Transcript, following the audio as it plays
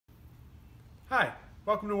Hi,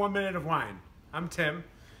 welcome to 1 Minute of Wine. I'm Tim.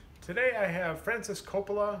 Today I have Francis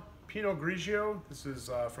Coppola Pinot Grigio. This is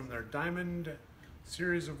from their Diamond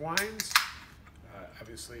series of wines.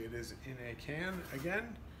 Obviously it is in a can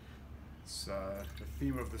again. It's the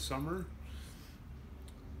theme of the summer.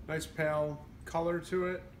 Nice pale color to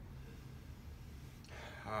it.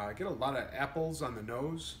 I get a lot of apples on the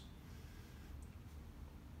nose.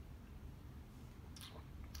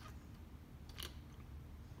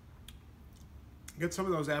 Get some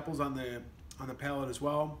of those apples on the palate as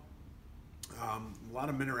well. A lot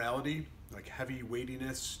of minerality, like heavy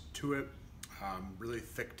weightiness to it, really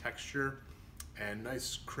thick texture, and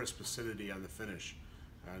nice crisp acidity on the finish,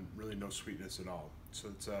 and really no sweetness at all. So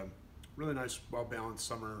it's a really nice, well-balanced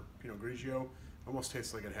summer Pinot Grigio. Almost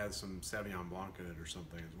tastes like it has some Sauvignon Blanc in it or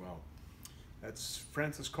something as well. That's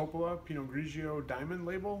Francis Coppola Pinot Grigio Diamond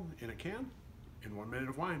label in a can in 1 Minute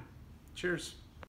of Wine. Cheers.